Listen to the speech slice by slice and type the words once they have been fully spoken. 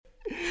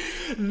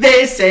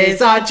This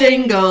is our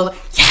jingle.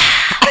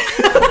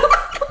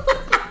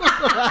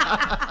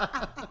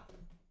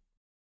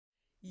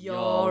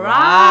 You're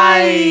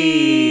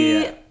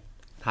right.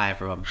 Hi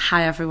everyone.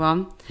 Hi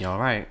everyone. You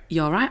alright?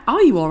 You're right.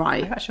 Are you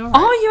alright? I'm actually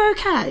alright. Are you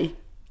okay?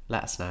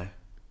 Let us know.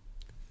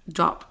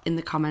 Drop in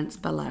the comments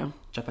below.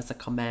 Drop us a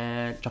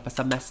comment, drop us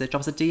a message,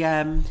 drop us a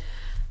DM.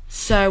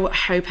 So,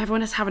 hope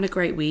everyone is having a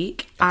great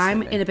week.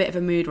 Absolutely. I'm in a bit of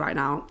a mood right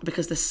now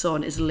because the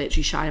sun is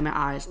literally shining in my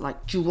eyes.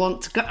 Like, do you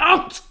want to go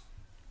out?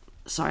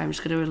 Sorry, I'm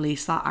just going to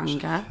release that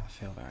anger. I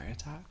feel very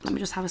attacked. Let me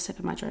just have a sip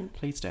of my drink.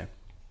 Please do.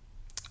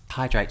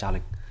 Hydrate,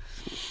 darling.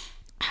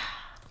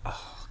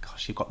 Oh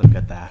gosh, you've got them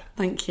good there.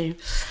 Thank you.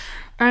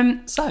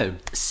 So,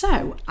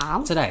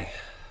 Al, today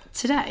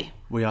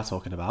we are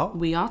talking about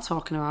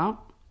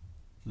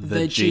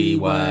the G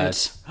word.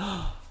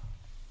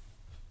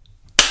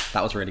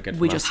 That was really good.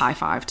 We just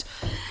high-fived.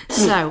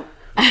 So,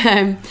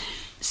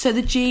 so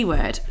the G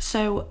word.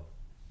 So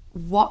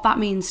what that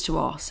means to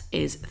us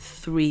is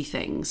three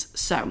things.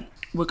 So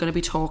we're going to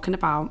be talking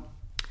about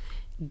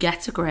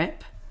get a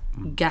grip,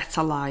 get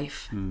a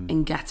life,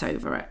 and get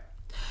over it.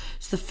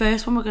 So the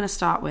first one we're going to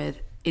start with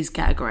is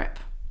get a grip.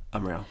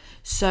 Unreal.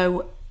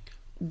 So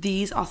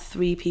these are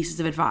three pieces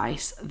of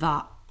advice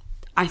that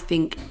I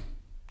think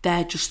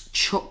they're just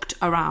chucked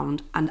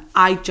around, and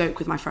I joke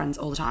with my friends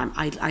all the time.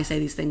 I say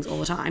these things all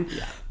the time,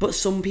 but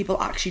some people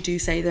actually do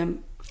say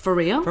them for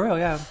real. For real,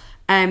 yeah.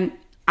 And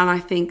I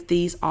think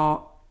these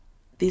are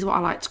what I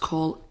like to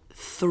call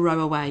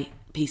throwaway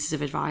pieces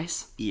of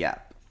advice. Yeah.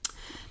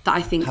 That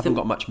I think haven't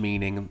got much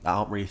meaning, that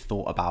aren't really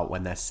thought about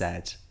when they're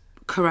said.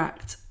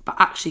 Correct, but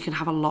actually can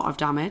have a lot of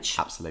damage.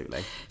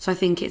 Absolutely. So I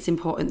think it's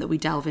important that we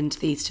delve into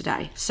these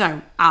today.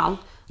 So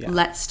Al,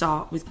 let's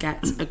start with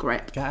get a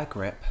grip. Get a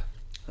grip.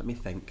 Let me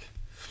think.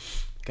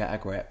 Get a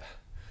grip.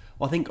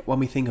 Well, I think when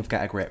we think of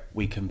get a grip,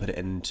 we can put it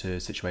into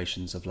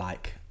situations of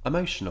like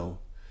emotional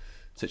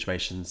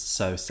situations.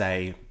 So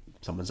say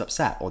someone's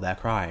upset or they're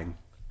crying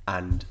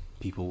and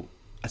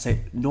I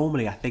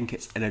think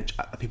it's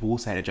people will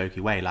say it in a jokey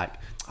way, like,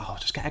 oh,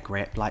 just get a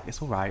grip, like,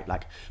 it's all right.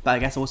 Like, but I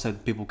guess also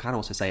people can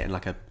also say it in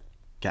like a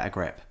get a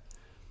grip,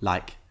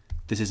 like,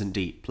 this isn't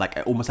deep, like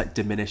almost like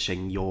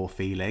diminishing your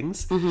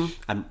feelings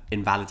and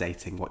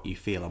invalidating what you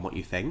feel and what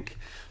you think.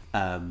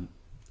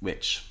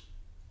 Which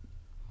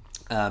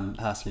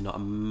personally not a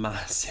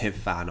massive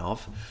fan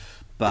of,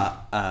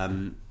 but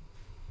I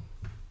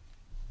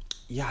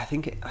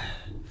think it.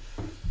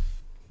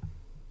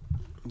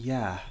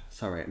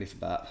 Sorry, I need to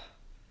burp.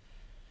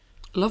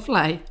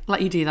 Lovely,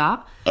 let you do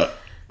that.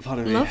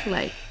 Pardon me.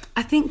 Lovely.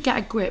 I think get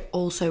a grip.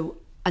 Also,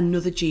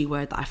 another G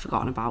word that I've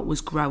forgotten about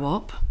was grow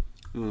up.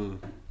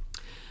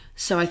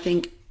 So I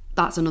think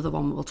that's another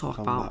one we'll talk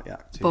about.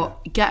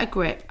 Get a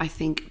grip, I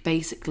think,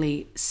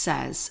 basically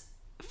says,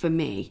 for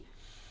me,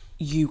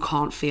 you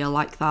can't feel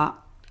like that.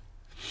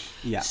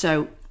 Yeah.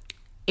 So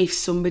if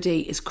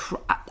somebody is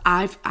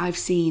I've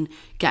seen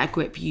get a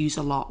grip used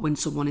a lot when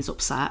someone is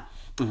upset.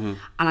 And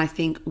I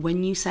think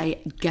when you say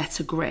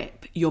get a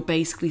grip, you're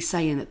basically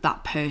saying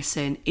that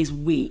person is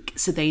weak,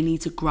 so they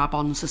need to grab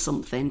onto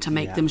something to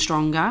make them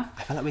stronger.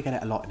 I feel like we get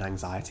it a lot in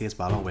anxiety as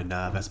well, or we're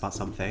nervous about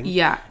something.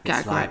 Yeah,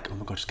 get a grip. Like, oh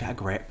my god, just get a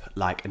grip,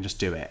 like, and just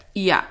do it.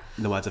 Yeah.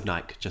 In the words of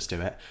Nike, just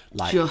do it.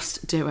 Like,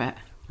 just do it.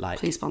 Like,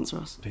 please sponsor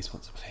us. Please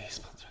sponsor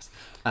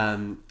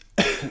us.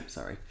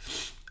 Sorry.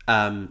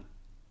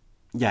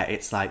 Yeah,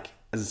 it's like,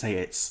 as I say,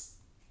 it's.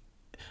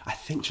 I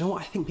think. Do you know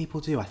what I think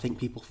people do? I think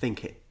people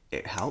think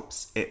it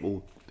helps.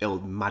 It'll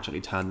magically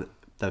turn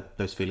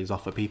those feelings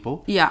off for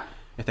people. Yeah.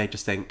 If they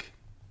just think,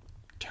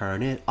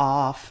 turn it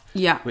off.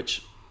 Yeah.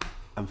 Which,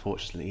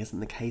 unfortunately, isn't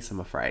the case, I'm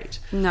afraid.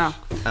 No.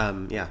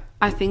 Yeah.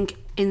 I think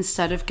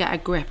instead of get a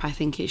grip, I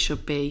think it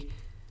should be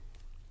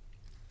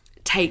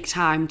take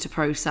time to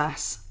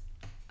process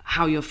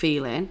how you're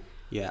feeling.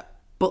 Yeah.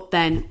 But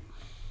then,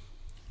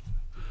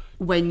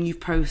 when you've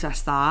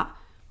processed that,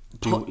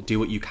 do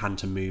what you can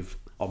to move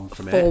on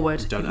from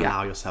forward. It. Don't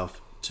allow yourself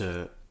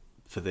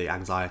for the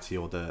anxiety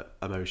or the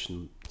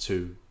emotion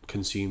to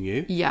consume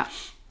you. Yeah.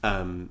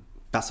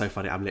 That's so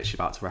funny. I'm literally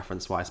about to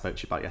reference what I spoke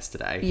to you about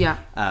yesterday. Yeah.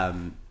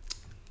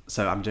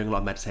 So I'm doing a lot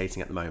of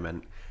meditating at the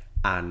moment,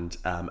 and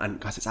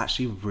guys, it's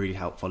actually really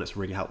helpful. It's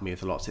really helped me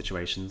with a lot of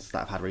situations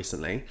that I've had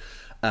recently.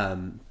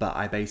 But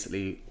I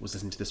basically was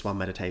listening to this one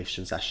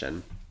meditation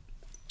session,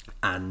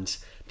 and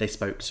they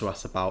spoke to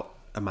us about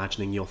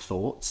imagining your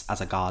thoughts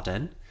as a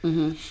garden.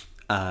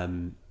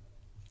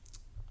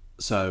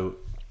 So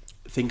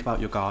think about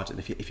your garden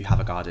if you have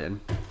a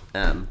garden,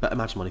 but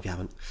imagine one if you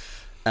haven't.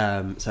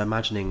 So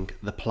imagining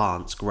the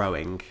plants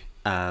growing,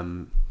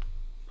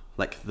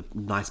 like the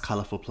nice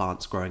colourful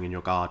plants growing in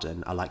your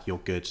garden are like your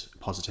good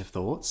positive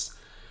thoughts,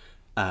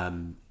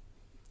 and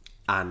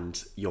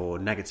your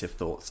negative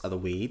thoughts are the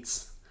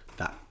weeds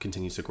that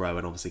continue to grow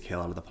and obviously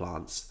kill other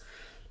plants.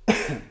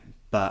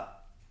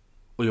 But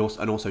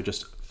also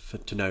just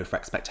to know, for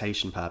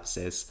expectation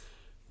purposes,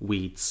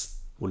 weeds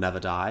will never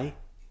die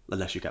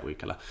unless you get weed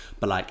killer.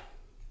 But like,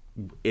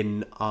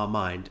 in our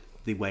mind,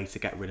 the way to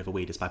get rid of a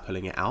weed is by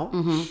pulling it out.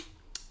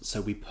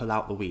 So we pull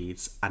out the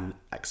weeds and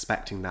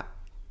expecting that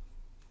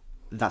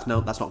that's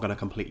not going to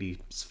completely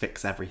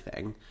fix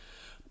everything,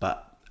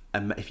 but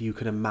if you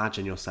could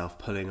imagine yourself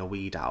pulling a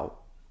weed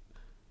out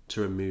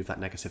to remove that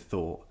negative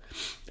thought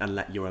and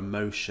let your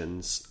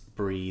emotions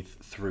breathe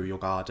through your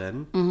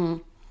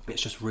garden,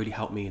 it's just really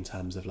helped me in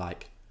terms of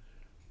like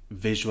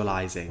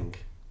visualizing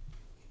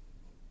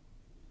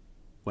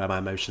where my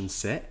emotions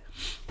sit,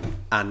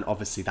 and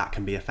obviously that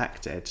can be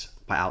affected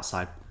by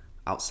outside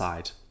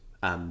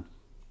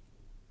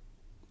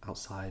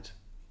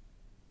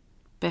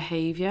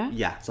behavior.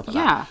 Yeah, stuff like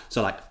that.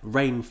 So like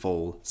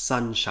rainfall,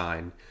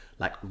 sunshine,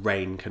 like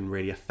rain can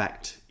really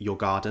affect your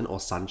garden, or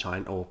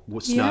sunshine or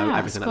snow,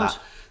 everything like that.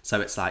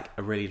 So it's like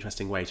a really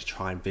interesting way to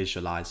try and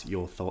visualize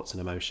your thoughts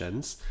and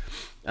emotions.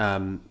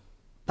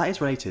 That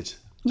is related.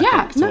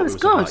 It's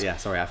good. Yeah,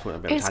 sorry, I thought it was a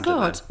bit of a it's tangent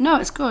good. there. No,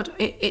 it's good.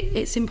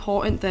 It's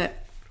important that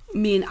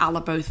me and Al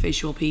are both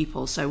visual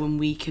people, so when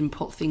we can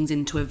put things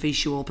into a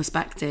visual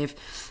perspective,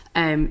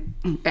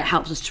 it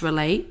helps us to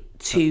relate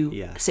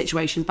to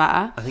situations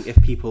better. I think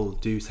if people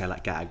do say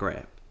like get a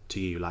grip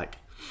to you, like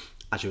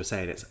as you were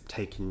saying, it's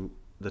taking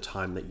the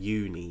time that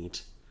you need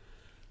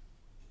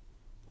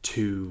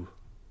to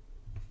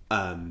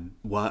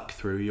work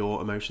through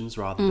your emotions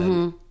rather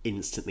than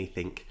instantly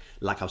think,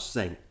 like I was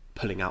saying,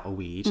 pulling out a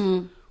weed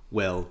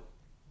will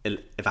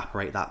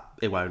evaporate that.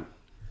 It won't.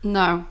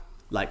 No.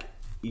 Like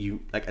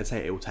I'd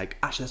say it will take,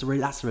 actually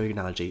that's a really good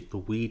analogy. The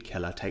weed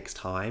killer takes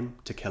time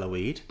to kill a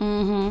weed.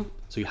 So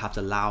you have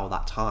to allow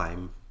that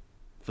time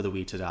for the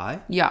weed to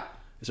die. Yeah.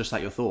 It's just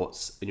like your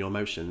thoughts and your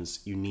emotions.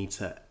 You need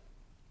to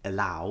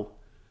allow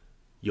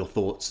your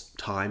thoughts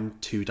time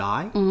to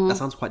die. That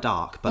sounds quite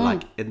dark, but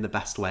like in the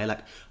best way. Like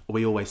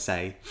we always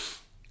say,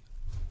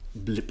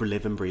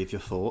 live and breathe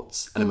your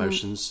thoughts and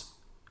emotions,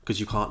 because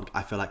you can't.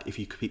 I feel like if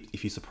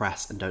you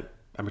suppress and don't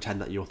and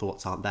pretend that your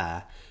thoughts aren't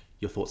there,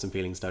 your thoughts and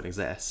feelings don't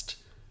exist,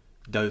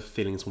 those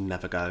feelings will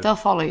never go. They'll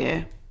follow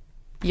you.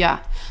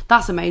 Yeah,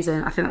 that's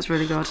amazing. I think that's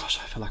really good. Gosh,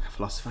 I feel like a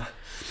philosopher.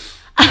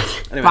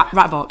 Anyway.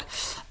 Right book.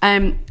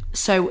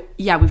 So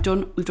yeah, we've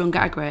done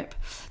get a grip.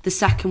 The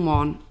second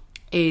one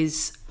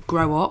is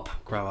grow up.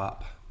 Grow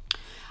up.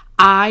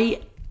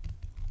 I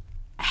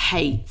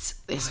hate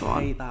this one.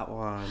 I hate that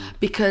one.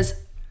 Because,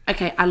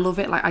 okay, I love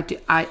it. Like I do.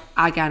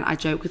 I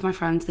joke with my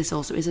friends. This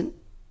also isn't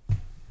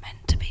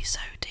meant to be so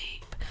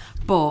deep,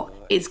 but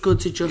it's good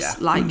to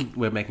just like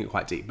we're making it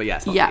quite deep. But yeah,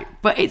 it's not deep.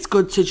 But it's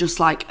good to just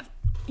like,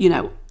 you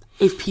know,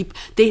 if people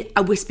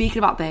we're speaking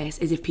about this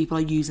is if people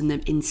are using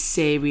them in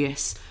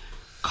serious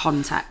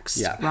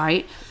context,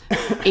 right?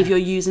 If you're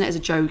using it as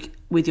a joke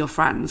with your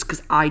friends,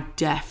 because I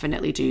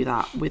definitely do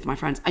that with my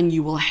friends, and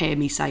you will hear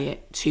me say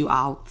it to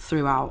Al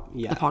throughout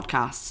the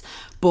podcasts,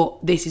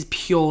 but this is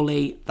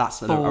purely a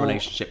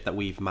relationship that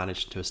we've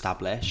managed to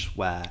establish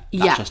where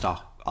that's just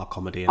our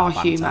comedy and our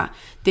humour.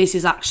 This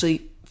is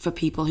actually for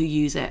people who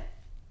use it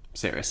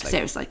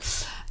seriously.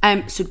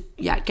 So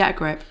yeah, get a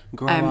grip.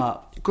 Grow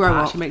up. Grow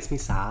up. Actually makes me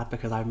sad,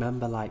 because I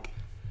remember like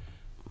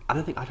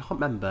I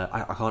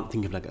can't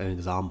think of like an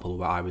example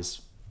where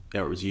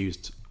it was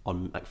used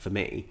on like for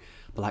me,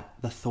 but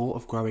like the thought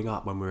of growing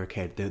up when we were a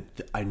kid,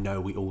 I know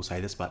we all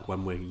say this, but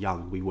when we're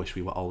young we wish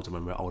we were older,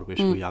 when we're older we wish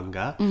we were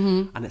younger,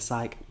 and it's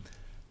like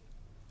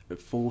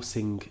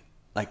enforcing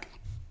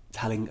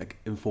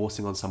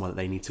on someone that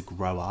they need to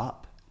grow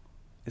up.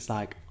 It's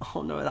like,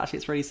 oh no, actually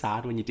it's really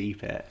sad when you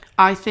deep it.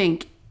 I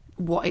think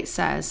what it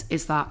says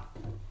is that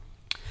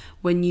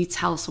when you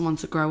tell someone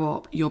to grow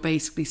up, you're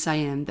basically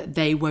saying that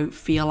they won't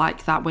feel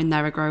like that when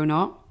they're a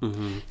grown-up.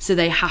 So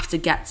they have to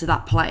get to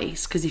that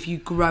place, because if you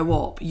grow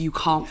up, you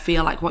can't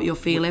feel like what you're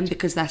feeling,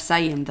 because they're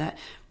saying that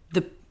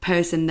the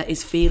person that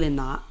is feeling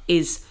that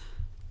is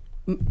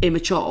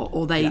immature,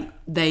 or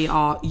they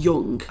are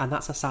young. And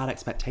that's a sad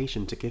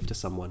expectation to give to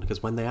someone,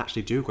 because when they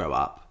actually do grow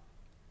up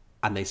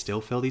and they still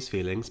feel these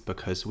feelings,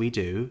 because we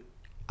do,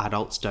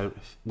 adults don't,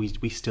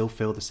 we still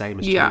feel the same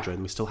as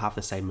children, we still have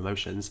the same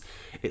emotions.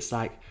 It's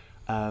like,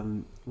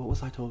 what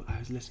was I talking? I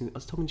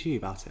was talking to you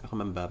about it. I can't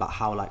remember about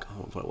how, like, I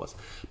don't know what it was,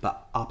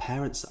 but I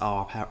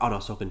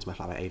was talking to my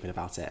flatmate Avon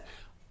about it.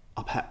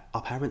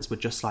 Our parents were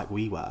just like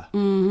we were.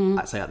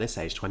 I'd say at this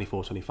age,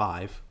 24,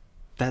 25,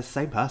 they're the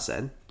same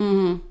person.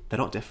 They're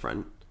not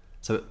different.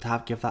 So to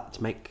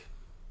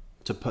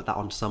put that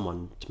on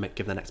someone,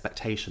 give them an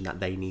expectation that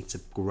they need to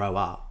grow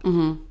up.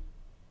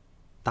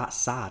 That's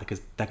sad,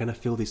 because they're going to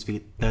feel these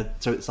feelings.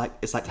 So it's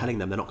like telling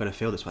them they're not going to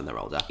feel this when they're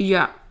older.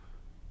 Yeah.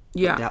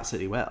 They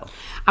absolutely will.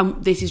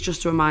 And this is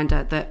just a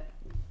reminder that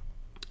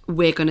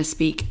we're going to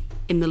speak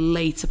in the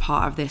later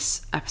part of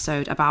this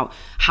episode about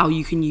how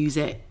you can use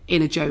it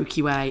in a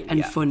jokey way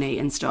and funny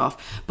and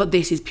stuff. But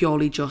this is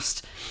purely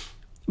just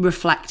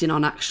reflecting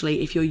on,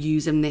 actually, if you're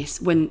using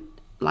this when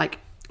like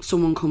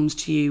someone comes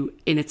to you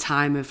in a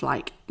time of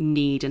like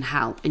need and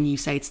help, and you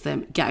say to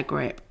them, get a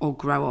grip or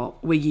grow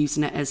up, we're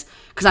using it as,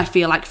 because I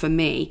feel like for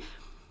me,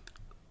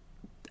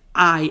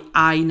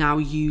 I now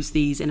use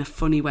these in a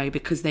funny way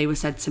because they were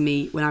said to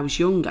me when I was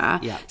younger.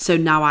 So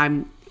now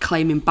I'm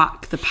claiming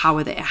back the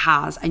power that it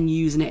has and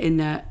using it in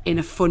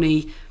a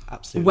funny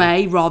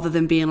way, rather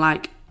than being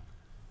like,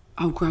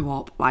 oh, grow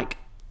up, like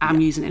I'm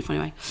using it in a funny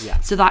way. Yeah.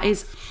 So that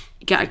is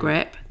get a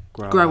grip,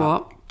 grow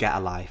up, get a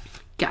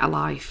life. Get a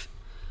life.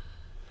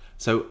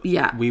 So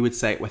we would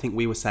say, I think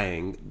we were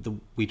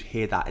saying, we'd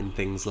hear that in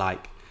things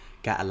like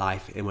get a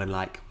life, in when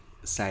like,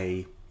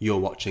 say you're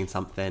watching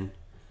something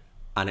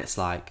and it's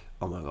like,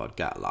 oh my God,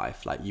 get a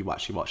life. Like you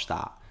actually watch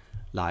that.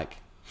 Like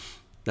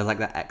there's like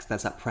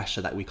there's that pressure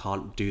that we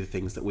can't do the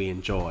things that we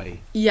enjoy.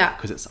 Yeah.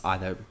 Because it's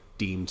either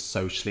deemed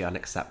socially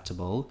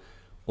unacceptable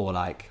or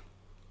like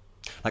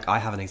I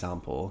have an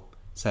example.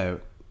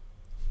 So,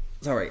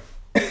 sorry,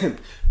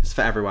 it's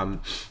for everyone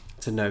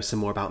to know some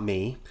more about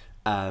me.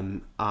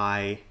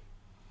 I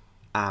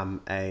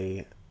am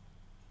a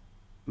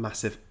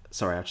massive...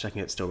 Sorry, I'm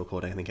checking it's still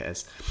recording. I think it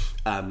is.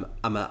 I'm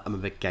a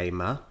big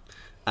gamer,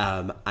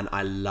 and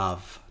I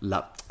love.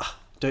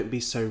 Don't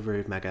be so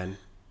rude, Megan.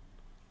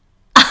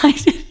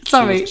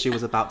 Sorry, she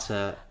was about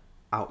to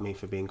out me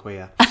for being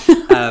queer.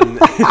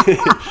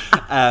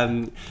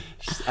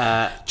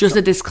 Just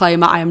a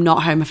disclaimer: I am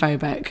not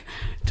homophobic.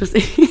 Just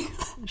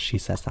she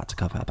says that to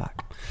cover her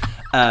back.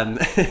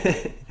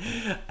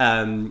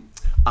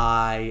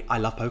 I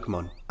love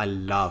Pokemon. I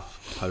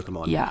love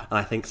Pokemon. Yeah. And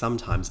I think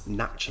sometimes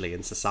naturally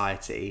in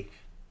society,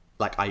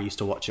 like I used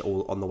to watch it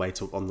all on the way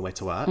to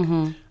work,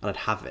 and I'd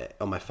have it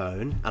on my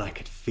phone, and I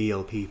could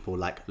feel people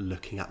like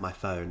looking at my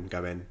phone,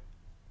 going,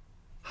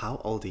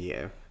 "How old are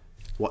you?"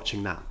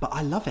 Watching that, but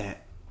I love it,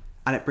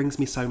 and it brings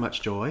me so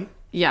much joy.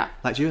 Yeah.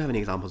 Like, do you have any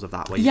examples of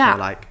that where you feel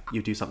like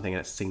you do something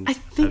and it seems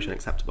socially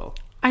acceptable?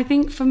 I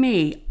think for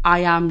me, I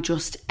am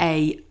just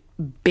a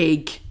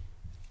big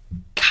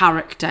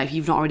character, if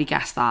you've not already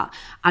guessed that,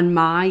 and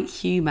my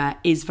humour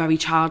is very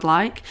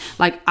childlike.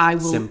 Like I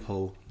will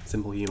simple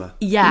humour.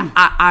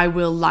 I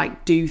will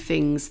like do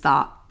things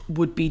that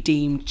would be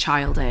deemed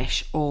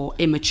childish or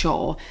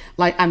immature.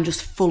 Like I'm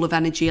just full of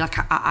energy. Like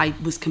I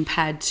was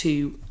compared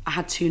to, I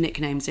had 2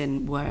 nicknames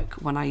in work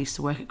when I used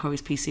to work at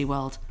Curry's PC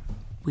World.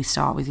 We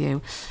start with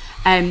you.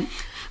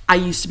 I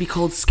used to be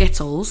called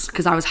Skittles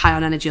because I was high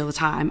on energy all the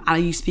time, and I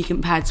used to be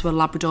compared to a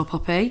Labrador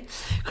puppy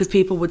because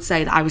people would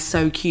say that I was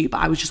so cute, but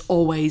I was just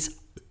always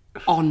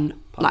on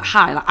like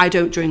high. Like I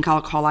don't drink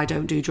alcohol, I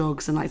don't do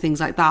drugs and like things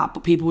like that,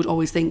 but people would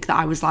always think that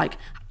I was like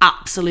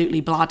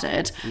absolutely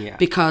bladdered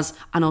because,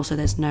 and also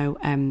there's no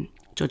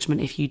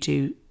judgment if you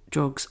do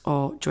drugs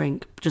or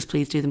drink, just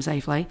please do them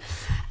safely.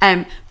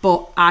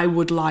 But I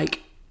would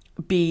like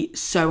be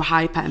so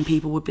hyper and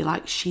people would be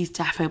like, she's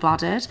defo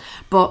bladdered.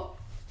 But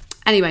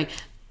anyway,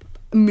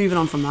 moving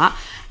on from that,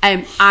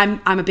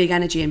 I'm a big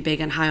energy and big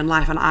and high on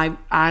life, and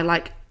I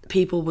like,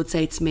 people would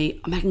say to me,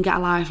 Megan, get a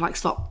life, like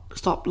stop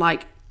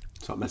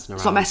messing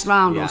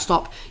around, or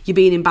stop, you're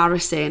being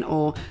embarrassing,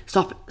 or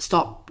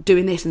stop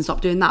doing this and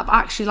stop doing that. But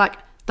actually, like,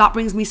 that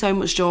brings me so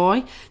much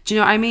joy. Do you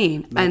know what I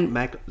mean?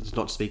 Meg,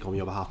 not to speak on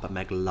your behalf, but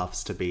Meg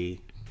loves to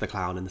be the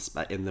clown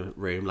in the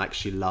room. Like,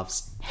 she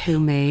loves... Who,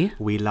 me?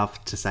 We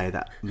love to say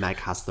that Meg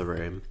has the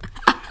room.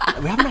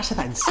 We haven't actually said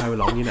that in so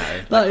long, you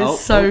know. That is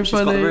so funny. She's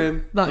got the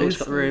room. She's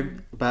got the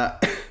room.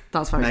 But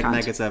that's very kind.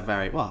 Meg is a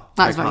very... Well,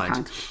 that's very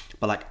kind.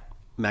 But, like,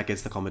 Meg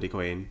is the comedy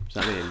queen. Do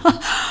you know what I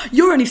mean?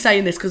 You're only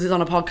saying this because it's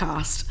on a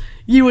podcast.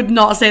 You would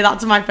not say that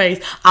to my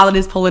face. Alan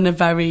is pulling a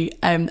very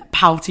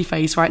pouty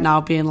face right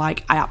now, being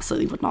like, I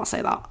absolutely would not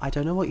say that. I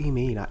don't know what you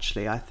mean,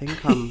 actually. I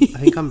think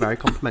I'm very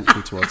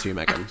complimentary towards you,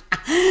 Megan.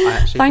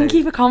 Thank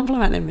you for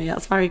complimenting me.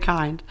 That's very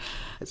kind.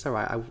 It's all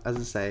right. As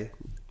I say,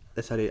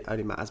 this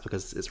only matters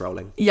because it's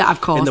rolling. Yeah, of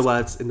course. In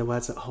the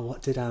words of,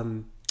 what did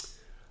I've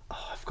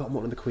forgotten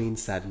what one of the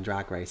queens said in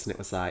Drag Race, and it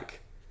was like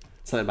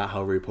something about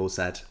how RuPaul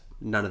said,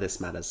 none of this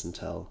matters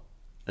until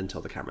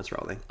the camera's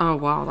rolling. Oh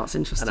wow, that's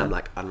interesting. And I'm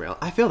like, unreal.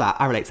 I feel that.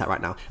 I relate to that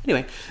right now.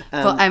 Anyway.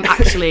 But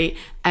actually,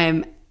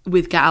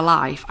 with Get a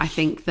Life, I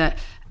think that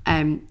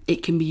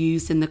it can be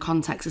used in the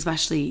context,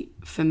 especially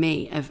for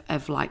me,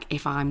 of like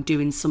if I'm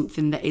doing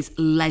something that is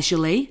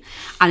leisurely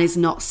and is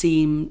not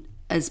seen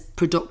as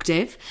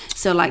productive.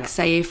 So like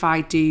say if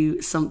I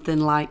do something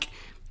like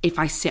if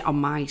I sit on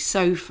my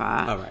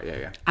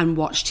sofa and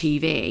watch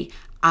TV,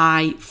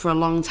 for a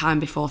long time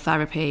before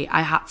therapy,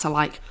 I had to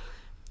like...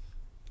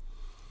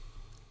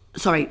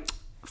 for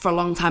a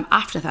long time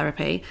after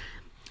therapy,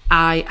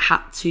 I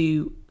had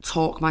to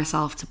talk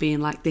myself to being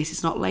like, this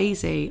is not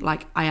lazy.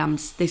 Like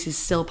this is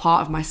still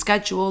part of my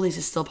schedule. This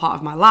is still part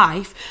of my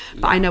life.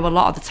 But I know a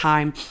lot of the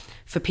time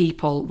for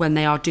people when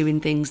they are doing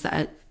things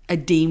that are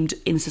deemed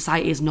in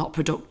society as not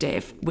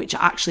productive, which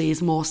actually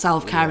is more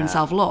self-care and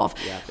self-love,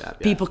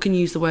 people can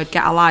use the word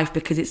get a life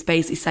because it's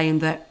basically saying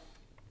that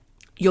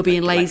you're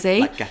being lazy.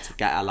 Like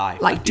get a life.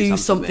 Like do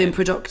something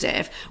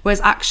productive. Whereas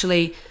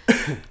actually,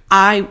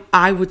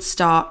 I would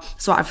start...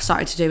 So what I've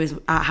started to do is,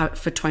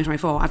 for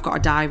 2024, I've got a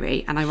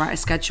diary and I write a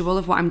schedule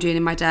of what I'm doing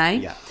in my day.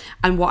 Yeah.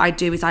 And what I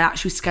do is I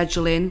actually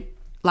schedule in,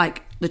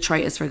 like, The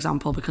Traitors, for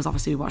example, because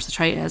obviously we watch The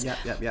Traitors.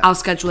 I'll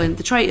schedule in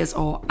The Traitors,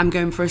 or I'm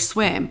going for a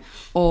swim,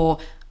 or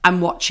I'm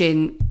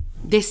watching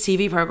this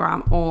TV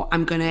programme, or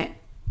I'm going to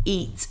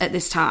eat at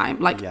this time.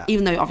 Like,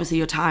 even though obviously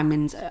your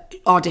timings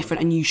are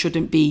different and you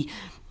shouldn't be...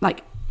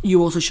 Like,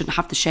 you also shouldn't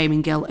have the shame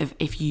and guilt of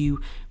if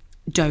you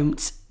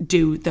don't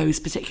do those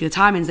particular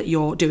timings, that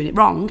you're doing it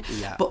wrong.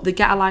 Yeah. But the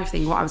get a life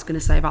thing, what I was going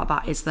to say about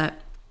that is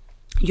that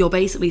you're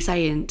basically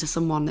saying to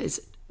someone that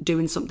is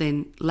doing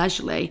something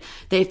leisurely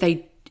that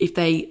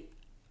if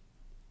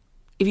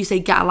you say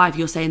get a life,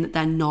 you're saying that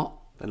they've not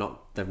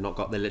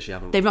got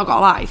a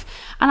life.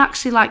 And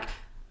actually, like,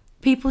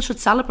 people should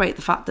celebrate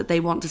the fact that they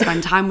want to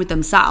spend time with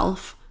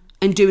themselves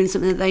and doing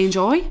something that they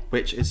enjoy.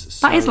 Which is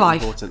so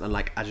important. And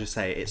like, as you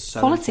say, it's so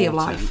quality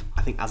important. of life.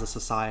 I think as a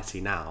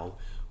society now,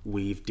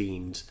 we've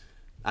deemed,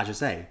 as you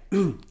say,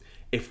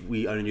 if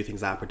we only do things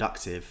that are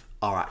productive,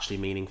 are actually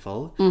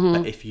meaningful.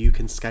 But if you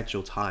can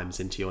schedule times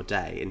into your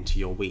day, into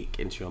your week,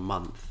 into your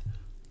month,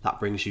 that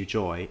brings you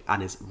joy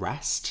and is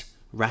rest.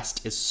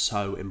 Rest is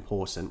so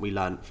important. We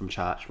learned from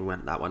church, we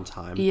went that one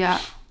time.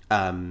 Yeah.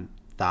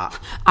 That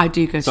I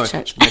do go to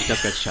church. Meg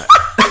does go to church.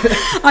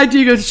 I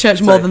do go to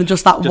church more than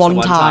just that one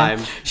time.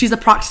 time. She's a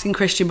practicing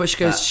Christian, but she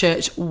goes to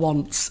church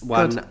once.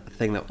 One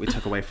thing that we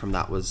took away from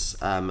that was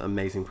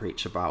amazing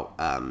preach about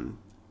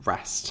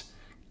rest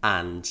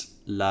and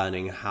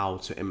learning how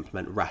to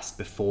implement rest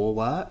before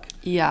work.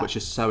 Yeah. Which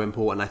is so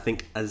important. I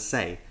think, as I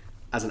say,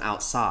 as an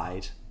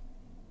outside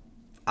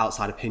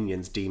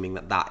opinions deeming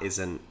that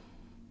isn't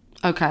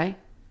okay.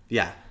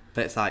 Yeah.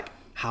 But it's like,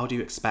 how do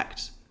you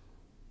expect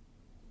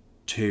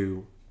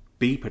to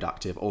be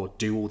productive or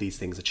do all these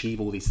things,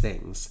 achieve all these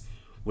things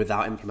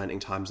without implementing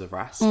times of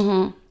rest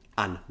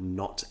and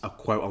not a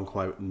quote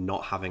unquote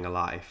not having a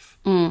life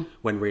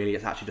when really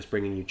it's actually just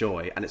bringing you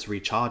joy and it's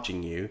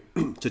recharging you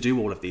to do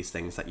all of these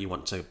things that you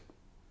want to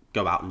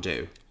go out and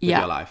do with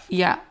your life.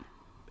 Yeah.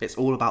 It's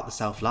all about the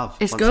self-love.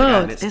 It's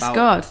good. It's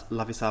good.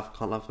 Love yourself,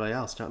 can't love anybody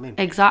else. Do you know what I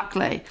mean?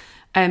 Exactly.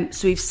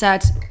 So we've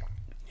said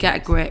get a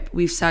grip,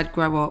 we've said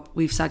grow up,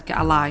 we've said get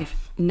a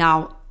life.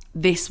 Now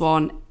this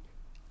one,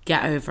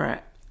 get over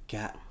it.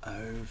 Get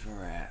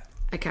over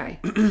it. Okay.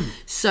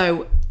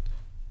 So,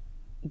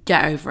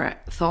 get over it.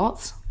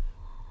 Thoughts?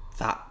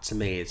 That, to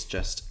me, is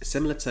just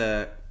similar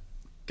to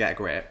get a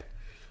grip,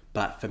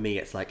 but for me,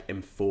 it's like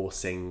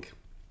enforcing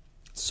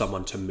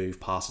someone to move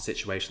past a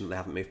situation that they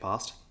haven't moved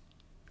past.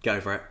 Get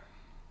over it.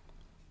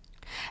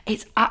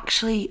 It's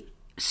actually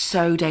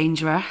so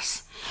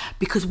dangerous,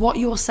 because what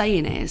you're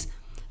saying is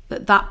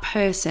that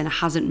person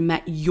hasn't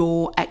met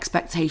your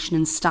expectation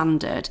and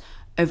standard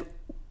of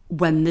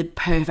when the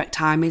perfect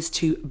time is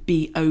to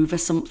be over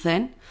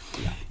something.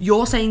 Yeah.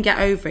 You're saying get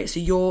over it,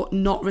 so you're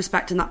not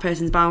respecting that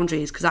person's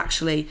boundaries, because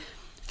actually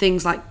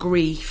things like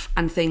grief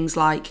and things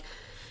like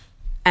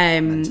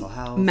mental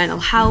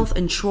health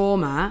and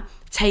trauma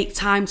take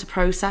time to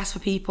process for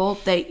people.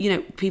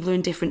 People are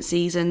in different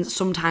seasons.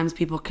 Sometimes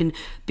people can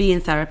be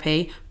in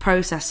therapy,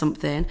 process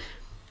something,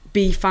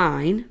 be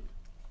fine.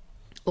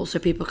 Also,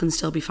 people can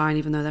still be fine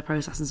even though they're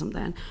processing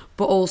something.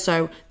 But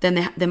also,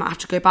 then they might have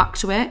to go back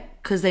to it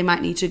because they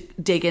might need to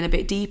dig in a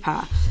bit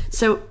deeper.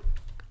 So,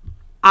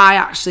 I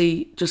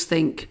actually just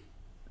think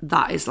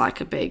that is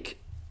like a big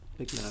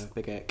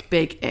ick.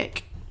 Big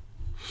ick.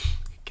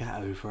 Get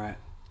over it.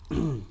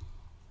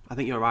 I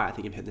think you're right. I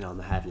think you've hit the nail on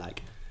the head.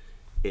 Like,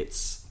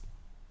 it's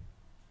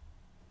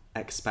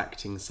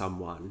expecting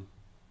someone.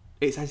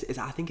 I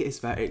think it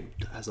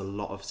has a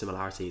lot of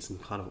similarities and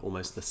kind of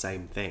almost the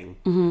same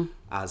thing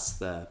as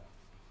the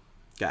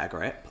get a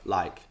grip.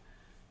 Like,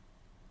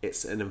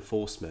 it's an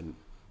enforcement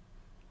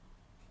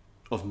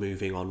of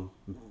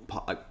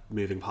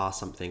moving past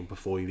something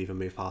before you even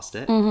move past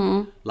it.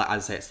 Like,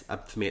 as I say,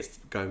 for me, it's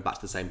going back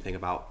to the same thing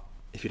about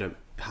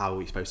how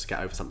are you supposed to get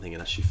over something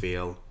unless you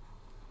feel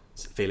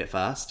it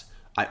first.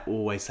 I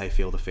always say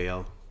feel the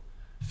feel.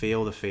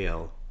 Feel the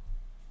feel.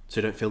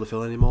 So you don't feel the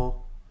feel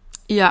anymore.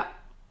 Yeah.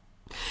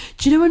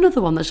 Do you know another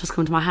one that's just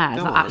come to my head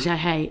that actually I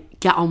hate?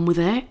 Get on with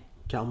it.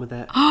 Get on with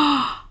it.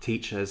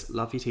 Teachers,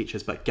 love your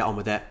teachers, but get on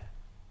with it.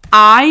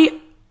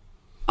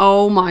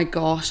 Oh my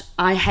gosh,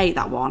 I hate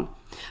that one,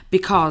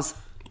 because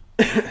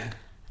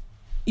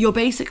you're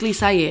basically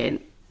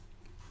saying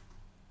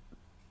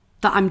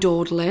that I'm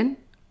dawdling,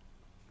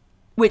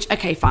 which,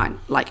 okay, fine,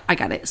 like, I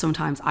get it,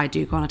 sometimes I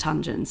do go on a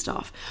tangent and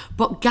stuff,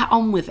 but get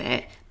on with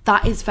it,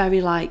 that is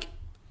very like,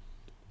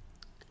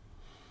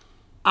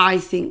 I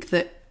think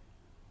that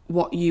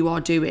what you are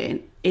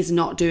doing is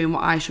not doing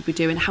what I should be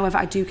doing. However,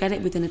 I do get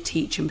it within a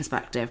teaching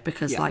perspective,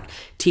 because like,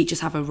 teachers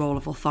have a role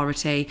of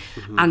authority,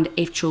 and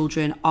if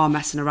children are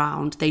messing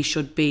around, they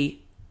should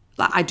be,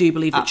 like, I do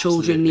believe that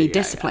children need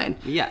discipline.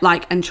 Yeah.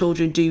 Like, and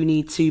children do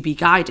need to be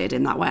guided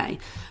in that way.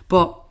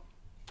 But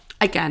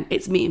again,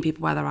 it's meeting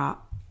people where they're at,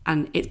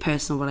 and it's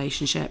personal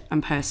relationship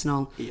and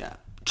personal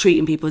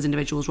treating people as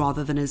individuals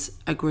rather than as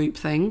a group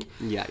thing.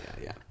 Yeah.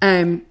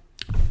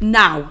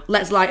 Now,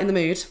 let's lighten the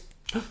mood.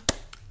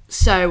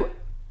 So,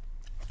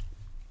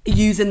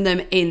 using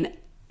them in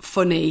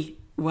funny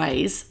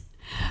ways.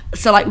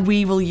 So, like,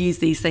 we will use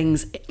these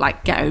things,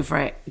 like, get over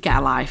it, get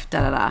a life,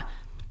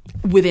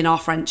 within our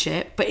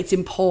friendship. But it's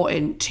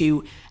important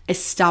to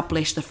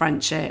establish the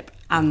friendship,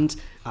 and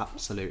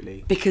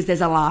absolutely, because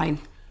there's a line.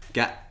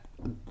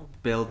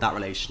 Build that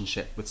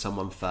relationship with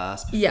someone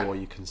first before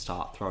you can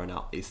start throwing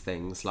out these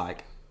things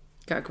like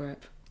get a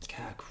grip,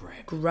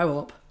 grow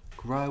up,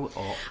 Grow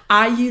up.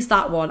 I use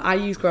that one. I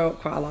use grow up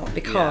quite a lot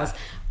because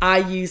I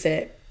use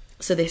it.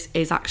 So this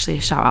is actually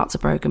a shout out to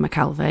Brogan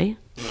McKelvey.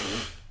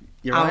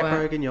 You're right,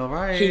 Brogan, you're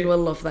right. He will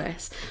love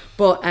this.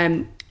 But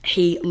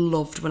he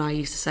loved when I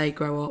used to say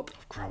grow up.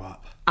 Grow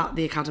up. At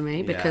the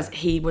academy, because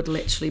he would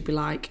literally be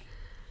like,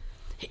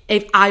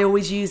 if I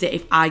always use it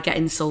if I get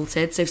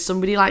insulted. So if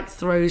somebody like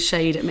throws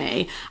shade at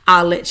me,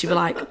 I'll literally be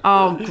like,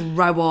 oh,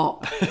 grow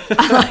up.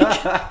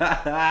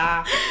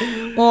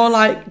 Or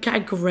like, get a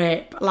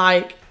grip.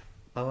 Like,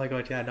 oh my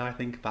God, yeah, now I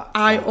think back.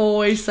 I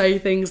always say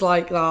things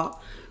like that.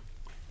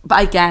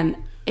 But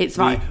again, it's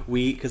like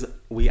because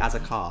we as a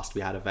cast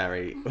we had a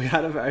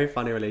very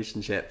funny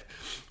relationship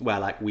where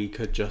like we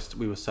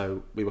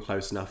were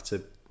close enough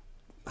to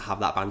have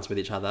that banter with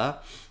each other.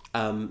 Do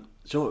you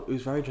know what? It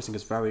was very interesting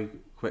because very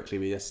quickly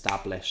we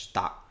established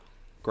that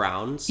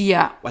ground.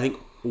 Yeah, I think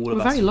all of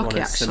us were on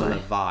a similar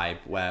vibe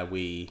where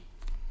we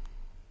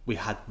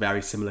had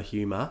very similar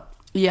humour.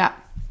 Yeah,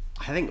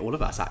 I think all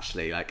of us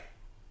actually, like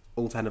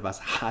all 10 of us,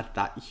 had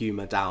that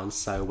humour down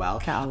so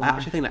well. I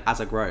actually think that as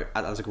a group.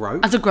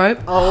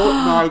 Oh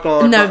my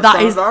God! No,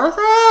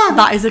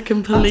 that is a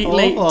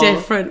completely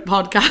different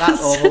podcast.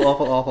 That's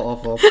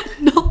awful.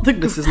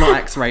 This is not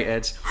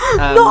X-rated.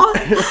 Not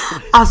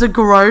as a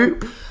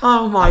group.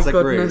 Oh my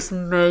goodness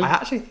me! I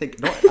actually think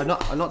I'm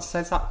not to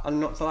say that. I'm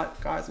not to like,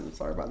 guys, I'm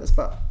sorry about this,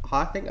 but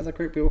I think as a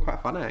group we were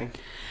quite funny.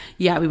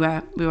 Yeah, we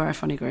were a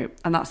funny group,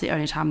 and that's the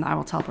only time that I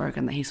will tell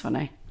Brogan that he's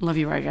funny. Love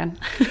you, Brogan.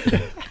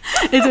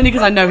 It's only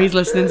because I know he's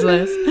listening to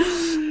this.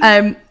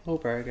 Oh,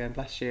 Brogan,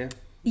 bless you.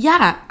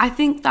 Yeah, I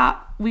think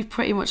that we've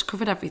pretty much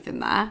covered everything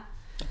there.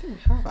 I think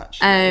we have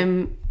actually.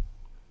 And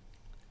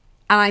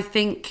I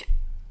think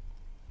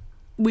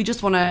we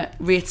just want to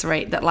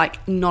reiterate that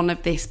like none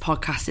of this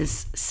podcast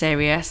is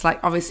serious.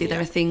 Like obviously there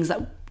are things that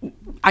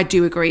I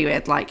do agree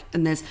with, like,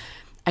 and there's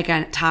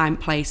again time,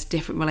 place,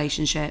 different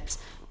relationships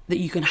that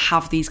you can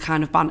have these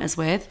kind of banters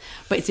with,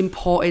 but it's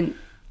important,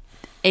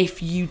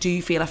 if you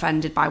do feel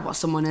offended by what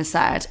someone has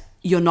said,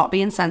 you're not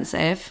being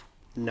sensitive.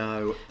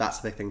 No, that's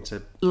the big thing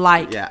to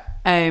like. Yeah.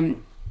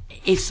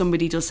 If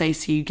somebody does say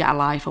to you, get a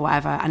life or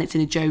whatever, and it's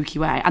in a jokey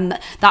way, and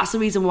that's the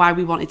reason why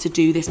we wanted to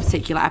do this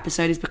particular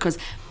episode, is because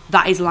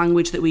that is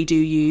language that we do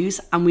use,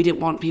 and we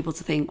didn't want people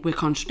to think we're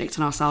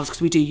contradicting ourselves,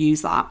 because we do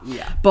use that.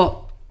 Yeah. But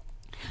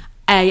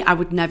A, I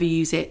would never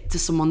use it to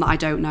someone that I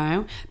don't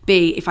know.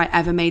 B, if I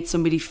ever made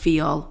somebody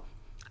feel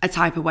a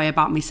type of way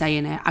about me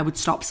saying it, I would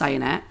stop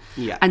saying it.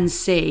 Yeah. And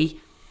C,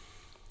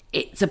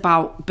 it's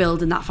about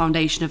building that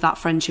foundation of that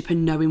friendship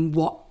and knowing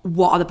what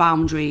are the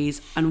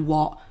boundaries and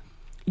what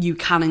you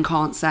can and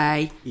can't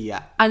say.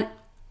 Yeah. And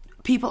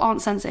people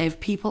aren't sensitive.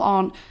 People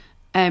aren't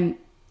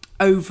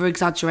over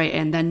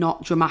exaggerating. They're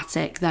not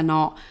dramatic. They're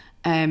not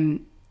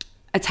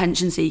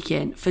attention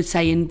seeking for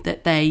saying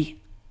that they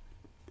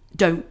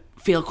don't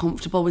feel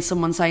comfortable with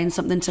someone saying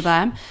something to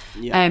them.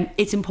 Yeah.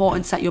 It's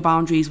important to set your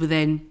boundaries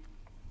within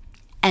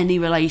any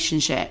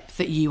relationship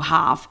that you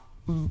have,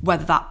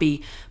 whether that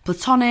be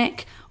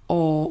platonic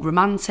or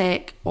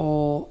romantic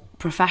or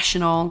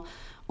professional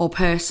or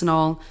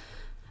personal.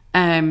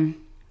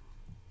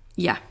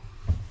 Yeah.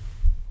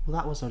 Well,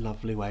 that was a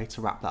lovely way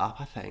to wrap that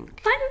up, I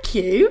think. Thank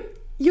you.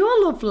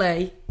 You're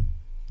lovely.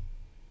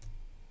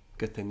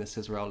 Good thing this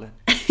is rolling.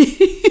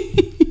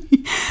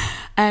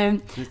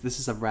 This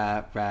is a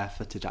rare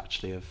footage,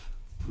 actually, of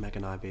Meg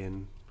and I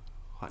being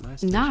quite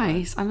nice.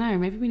 Nice. I know.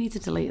 Maybe we need to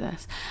delete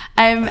this.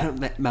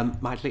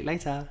 Might delete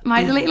later.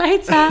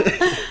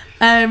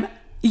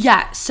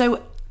 Yeah.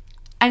 So,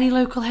 any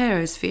local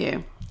heroes for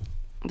you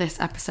this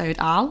episode,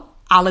 Al?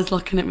 Al is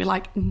looking at me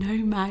like, no,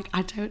 Meg,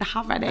 I don't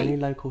have any. Any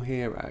local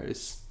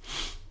heroes?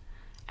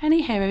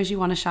 Any heroes you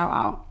want to shout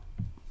out?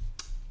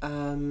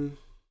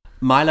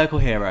 My local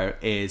hero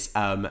is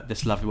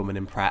this lovely woman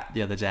in Pret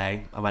the other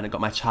day. I went and got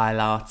my chai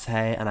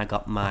latte and I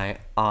got my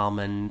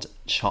almond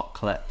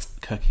chocolate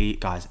cookie.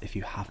 Guys, if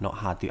you have not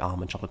had the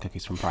almond chocolate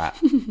cookies from Pret,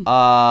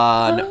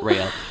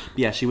 unreal.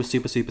 Yeah, she was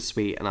super, super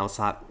sweet. And I was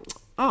like,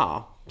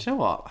 oh, do you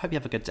know what? I hope you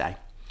have a good day.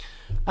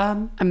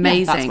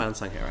 Amazing. Yeah, that's my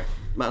unsung hero.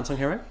 My unsung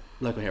hero?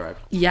 Local hero.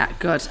 Yeah,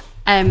 good.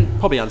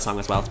 Probably unsung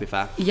as well, to be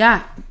fair.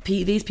 Yeah,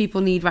 these people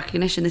need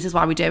recognition. This is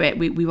why we do it.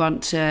 We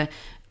want to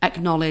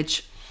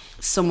acknowledge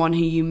someone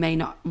who you may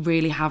not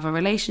really have a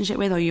relationship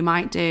with, or you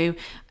might do,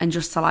 and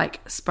just to like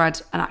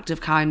spread an act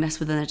of kindness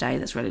within a day.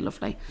 That's really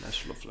lovely.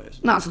 That's lovely,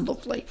 isn't it? That's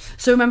lovely.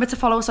 So remember to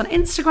follow us on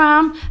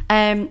Instagram.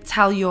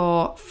 Tell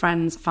your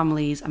friends,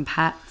 families and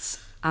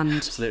pets, and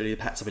absolutely,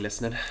 the pets will be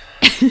listening,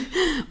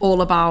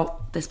 all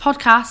about this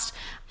podcast.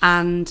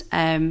 And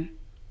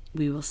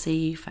we will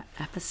see you for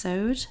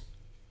episode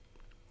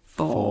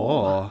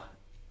 4.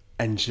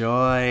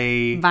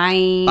 Enjoy.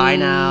 Bye. Bye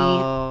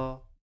now.